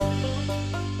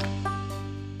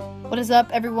What is up,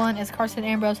 everyone? It's Carson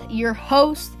Ambrose, your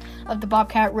host of the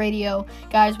Bobcat Radio.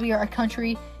 Guys, we are a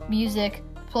country music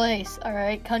place, all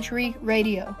right? Country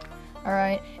radio, all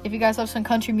right? If you guys love some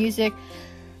country music,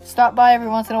 stop by every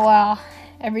once in a while,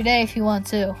 every day if you want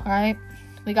to, all right?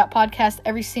 We got podcasts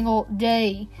every single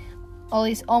day, at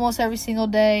least almost every single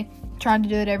day. Trying to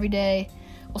do it every day.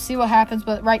 We'll see what happens,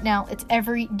 but right now, it's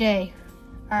every day,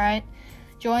 all right?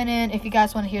 Join in if you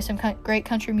guys want to hear some great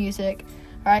country music.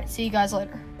 All right, see you guys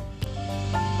later.